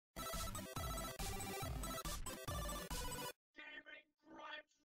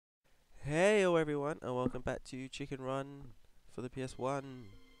Heyo everyone, and welcome back to Chicken Run for the PS1.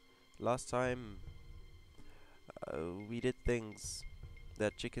 Last time, we did things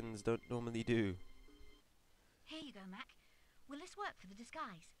that chickens don't normally do. Here you go, Mac. Will this work for the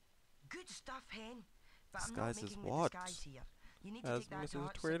disguise? Good stuff, Hen. But I'm not Disguise as making the what? disguise here. You need to As take that to Mrs.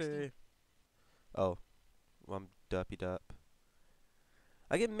 Hut 60. Twitty. Oh, well, I'm derpy derp.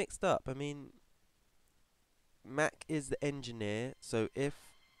 I get mixed up. I mean, Mac is the engineer, so if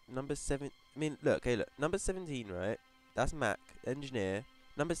number 7... I mean, look, okay, look. Number 17, right? That's Mac, engineer.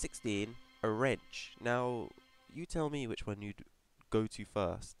 Number 16, a wrench. Now, you tell me which one you'd go to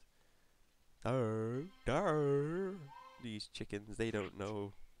first. Darr, darr. These chickens, they don't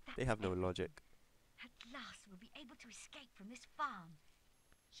know. They have no logic. At last we'll be able to escape from this farm.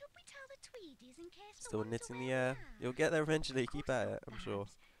 Should we tell the Tweedies in case the Still ones knitting away the air. now? You'll get there eventually. Of Keep course at not, it, I'm sure.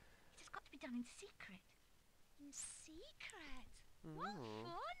 Babs. It has got to be done in secret. In secret? What Mm.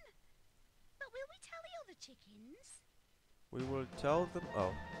 fun! But will we tell the other chickens? We will tell them.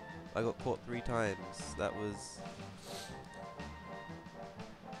 Oh, I got caught 3 times. That was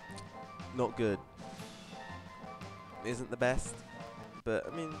not good. Isn't the best, but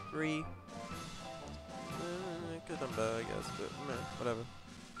I mean 3. Good number, I guess, but whatever.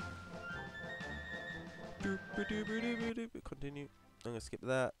 Continue. I'm gonna skip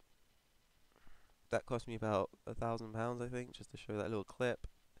that. That cost me about £1,000, I think, just to show that little clip.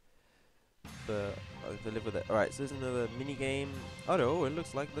 But I'll have to live with it. Alright, so there's another mini game. Oh no, it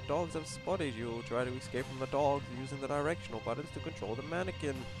looks like the dogs have spotted you. Try to escape from the dogs using the directional buttons to control the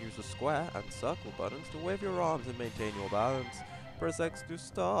mannequin. Use the square and circle buttons to wave your arms and maintain your balance. Press X to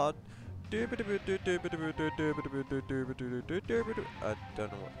start. I don't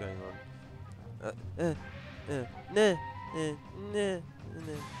know what's going on. Nah, nah, nah,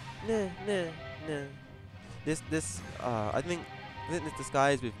 nah, nah. I think this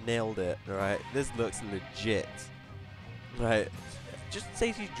disguise, we've nailed it, right? This looks legit. Right. Just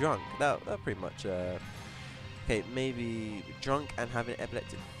say she's drunk. That pretty much, okay, maybe drunk and having an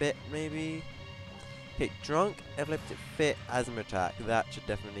epileptic fit, maybe. Okay, drunk, epileptic fit, asthma attack. That should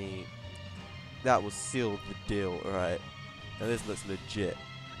definitely, that will seal the deal, right? Now this looks legit.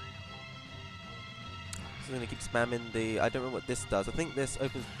 So I'm gonna keep spamming the, I don't know what this does. I think this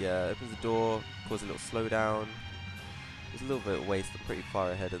opens, opens the door, causes a little slowdown. There's a little bit of waste. I'm pretty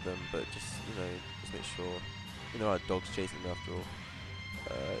far ahead of them, but just, just make sure. Our dog's chasing me after all.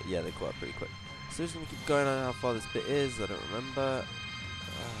 Yeah, they caught up pretty quick. So just gonna keep going on how far this bit is. I don't remember.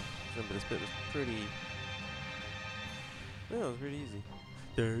 Remember this bit was pretty. Yeah, it was really easy.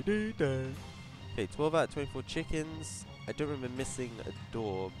 Okay, 12 out of 24 chickens. I don't remember missing a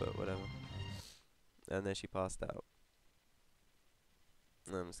door, but whatever. And then she passed out.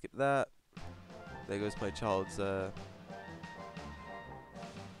 I'm gonna skip that. There goes my child's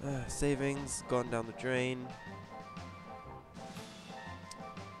savings gone down the drain.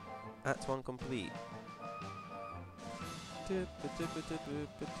 Act 1 complete.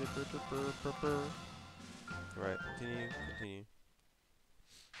 Right, continue.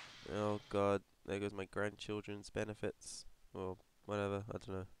 Oh god, there goes my grandchildren's benefits. Well, whatever, I don't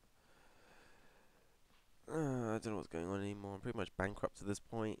know. I don't know what's going on anymore. I'm pretty much bankrupt at this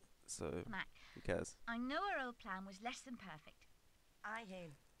point, so Mac, who cares? I know our old plan was less than perfect. Aye,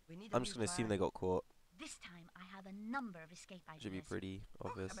 Hen. We need I'm just gonna assume they got caught. This time I have a number of escape ideas. Should be pretty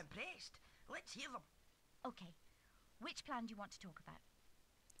obvious. I'm impressed. Let's hear them. Okay, which plan do you want to talk about?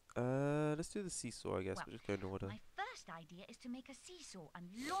 Let's do the seesaw, I guess. Well, We'll just go in order. My first idea is to make a seesaw and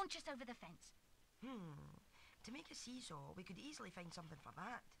launch us over the fence. To make a seesaw, we could easily find something for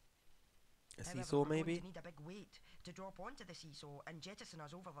that. A However, seesaw, we're going maybe? to need a big weight to drop onto the seesaw and jettison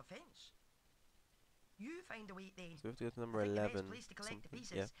us over the fence. You find a weight then. So we have to go to number I think 11. the best place to collect the something,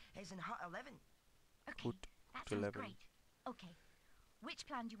 pieces is in Hut 11. Okay, Put that to sounds 11. great. Okay, which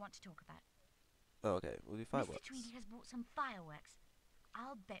plan do you want to talk about? Oh, okay. We'll do Mr. fireworks. Tweedy has brought some fireworks.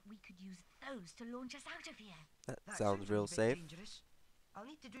 I'll bet we could use those to launch us out of here. That That sounds real a bit safe. dangerous. I'll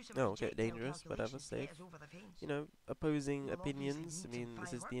need to do some Oh, okay, projectile dangerous, whatever, calculations to get safe. us over the fence. Opposing We'll obviously opinions. I need some mean,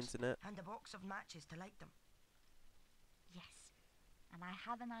 this is the fireworks internet. and a box of matches to light them. Yes, and I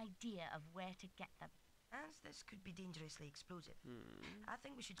have an idea of where to get them. As this could be dangerously explosive, I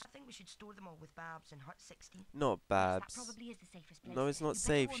think we should store them all with Babs in Hut 60. Not Yes, Babs. that probably is the safest place. No, it's not You'd better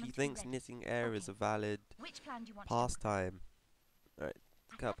safe. warn She them to be thinks ready. knitting air is a Okay. valid Which plan do you want to talk about? pastime. Alright, I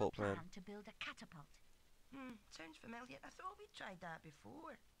have a catapult plan plan. to build a catapult. Sounds familiar. I thought we'd tried that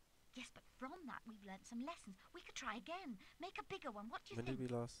before. Yes, but from that we've learnt some lessons. We could try again. Make a bigger one. What do you When think?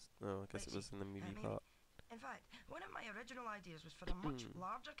 did we last? Oh, I guess it Let's was see. in the movie Maybe. part. In fact, one of my original ideas was for a much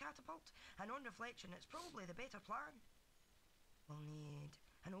larger catapult, and on reflection, it's probably the better plan. We'll need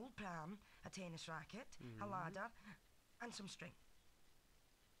an old pram, a tennis racket, a ladder, and some string.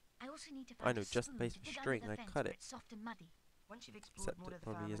 I also need to I find know a just the spoon place to for dig string, under I the fence cut where it. it's soft and muddy. Once you've explored Except more it of the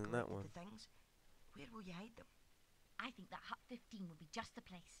probably farm and isn't that collected one. the things, where will you hide them? I think that hut 15 would be just the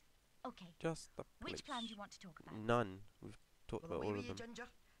place. Okay, Just the which plan do place. you want to talk about? None. We've talked Well, about away all with of you, them. Ginger,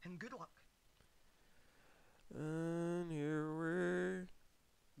 and good luck. And here we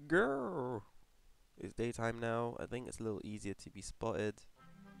go. It's daytime now. I think it's a little easier to be spotted.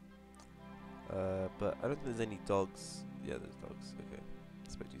 But I don't think there's any dogs. Yeah, there's dogs. Okay.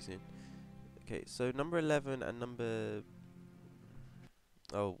 Expect you soon. Okay, so number 11 and number...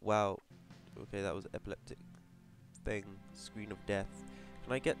 Oh, wow. Okay, that was epileptic thing. Screen of death.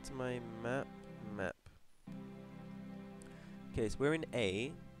 Can I get to my map? Map. Okay, so we're in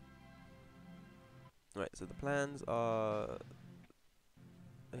A. Right, so the plans are...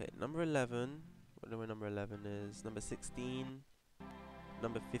 Okay, number 11. Whatever number 11 is. Number 16.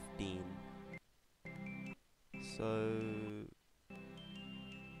 Number 15. So...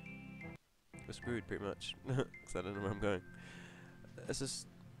 we're screwed pretty much. Because I don't know where I'm going. Let's just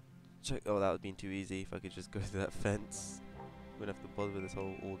check. Oh, that would have been too easy if I could just go through that fence. Wouldn't have to bother with this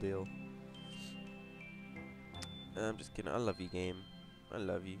whole ordeal. I'm just kidding. I love you, game. I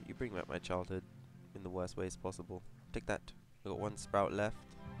love you. You bring back my childhood in the worst ways possible. Take that. I got one sprout left.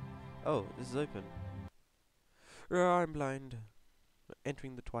 Oh, this is open. I'm blind. We're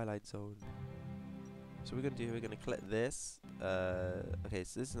entering the twilight zone. So we're gonna collect this. Okay,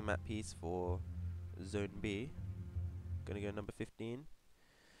 so this is the map piece for Zone B. Gonna go number 15.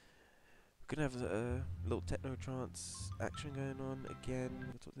 We're gonna have a little techno trance action going on again.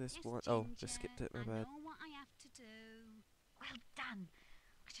 What's this Yes, one? Oh, Ginger, just skipped it. My I bad. know what I have to do. Well done.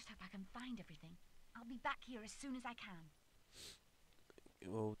 I just hope I can find everything. I'll be back here as soon as I can.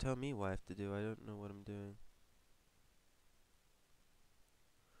 Well, tell me what I have to do. I don't know what I'm doing.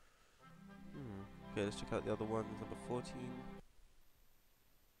 Okay, let's check out the other ones. Number 14.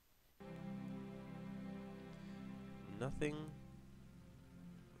 Nothing.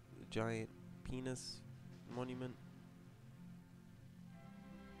 The giant penis monument.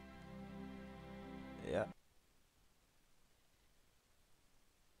 Yeah.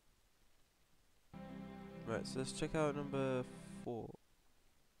 Right, so let's check out number 4.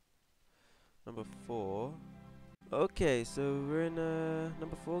 Number 4. Okay, so we're in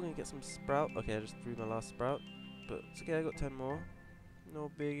number 4. Gonna get some sprout. Okay, I just threw my last sprout, but it's okay. I got 10 more. No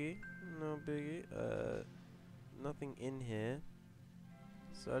biggie. No biggie. Nothing in here.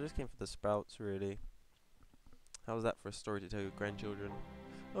 So I just came for the sprouts, really. How was that for a story to tell your grandchildren?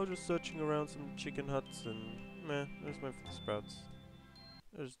 I was just searching around some chicken huts and meh, I just went for the sprouts.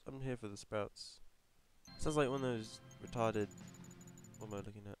 I'm here for the sprouts. Sounds like one of those retarded... What am I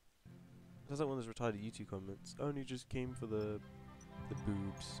looking at? Sounds like one of those retarded YouTube comments. I only just came for the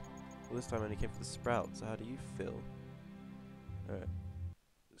boobs. Well, this time I only came for the sprouts. So how do you feel? Alright.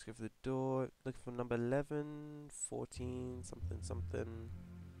 Let's go for the door. Looking for number 11, 14, something, something.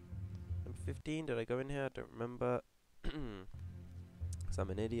 Number 15, did I go in here? I don't remember. Because I'm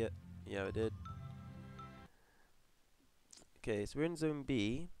an idiot. Yeah, I did. Okay, so we're in Zone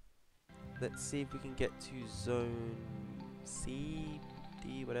B. Let's see if we can get to Zone C,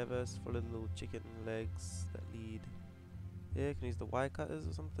 D, whatever. Let's follow the little chicken legs that lead. Yeah, can I use the wire cutters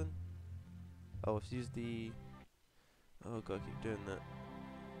or something? Oh, let's use the... Oh god, I keep doing that.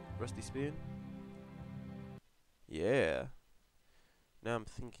 Rusty spoon? Yeah. Now I'm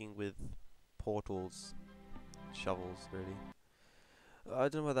thinking with portals. Shovels, really. I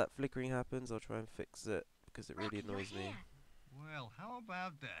don't know why that flickering happens. I'll try and fix it because it really Raphie, you're annoys me. here. Well, how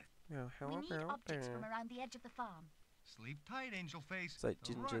about that? Yeah, We need objects from around the edge of the farm. Sleep tight, Angel Face. It's like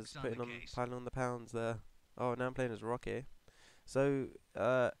The Ginger's rug's on putting the on, case. piling on the pounds there. Oh, now I'm playing as Rocky. So,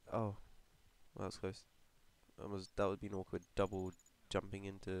 oh, well, that was close. That would have been awkward. Double jumping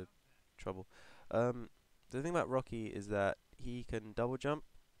into trouble. The thing about Rocky is that he can double jump,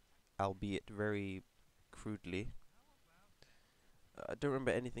 albeit very crudely. I don't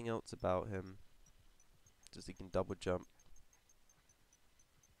remember anything else about him. Just he can double jump.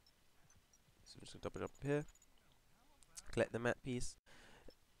 So I'm just gonna double jump here. Collect the map piece.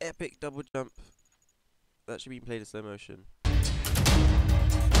 Epic double jump. That should be played in slow motion.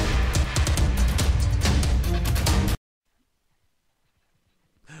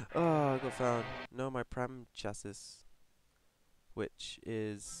 Oh, I got found. No, my pram chassis. Which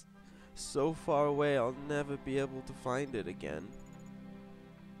is so far away I'll never be able to find it again.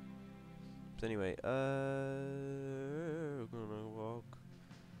 So anyway, we're gonna walk.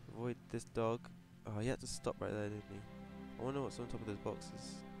 Avoid this dog. Oh, he had to stop right there, didn't he? I wonder what's on top of those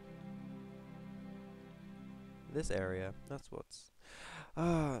boxes. This area, that's what's...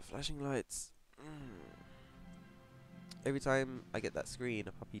 Ah, flashing lights. Every time I get that screen,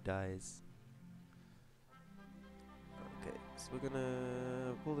 a puppy dies. Okay, so we're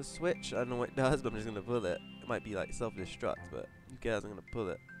gonna pull the switch. I don't know what it does, but I'm just gonna pull it. It might be like self-destruct, but who cares? I'm gonna pull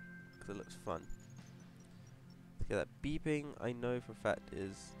it because it looks fun. Okay, that beeping I know for a fact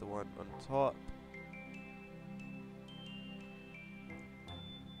is the one on top.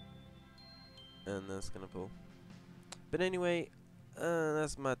 And that's gonna pull. But anyway,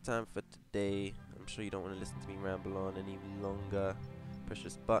 that's my time for today. I'm sure you don't want to listen to me ramble on any longer. Push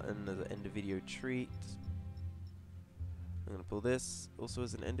this button as an end of video treat. I'm gonna pull this also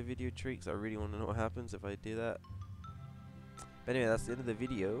as an end of video treat because I really want to know what happens if I do that. But anyway, that's the end of the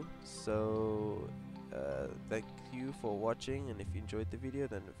video. So thank you for watching, and if you enjoyed the video,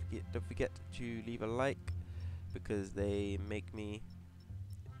 then don't forget to leave a like because they make me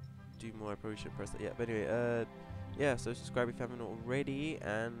do more. I probably should press that. Yeah, but anyway, yeah, so subscribe if you haven't already,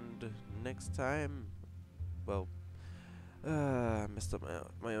 and next time, well, I messed up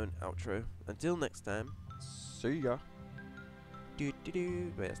my own outro. Until next time, see ya. Wait,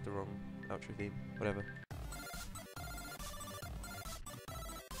 that's the wrong outro theme. Whatever.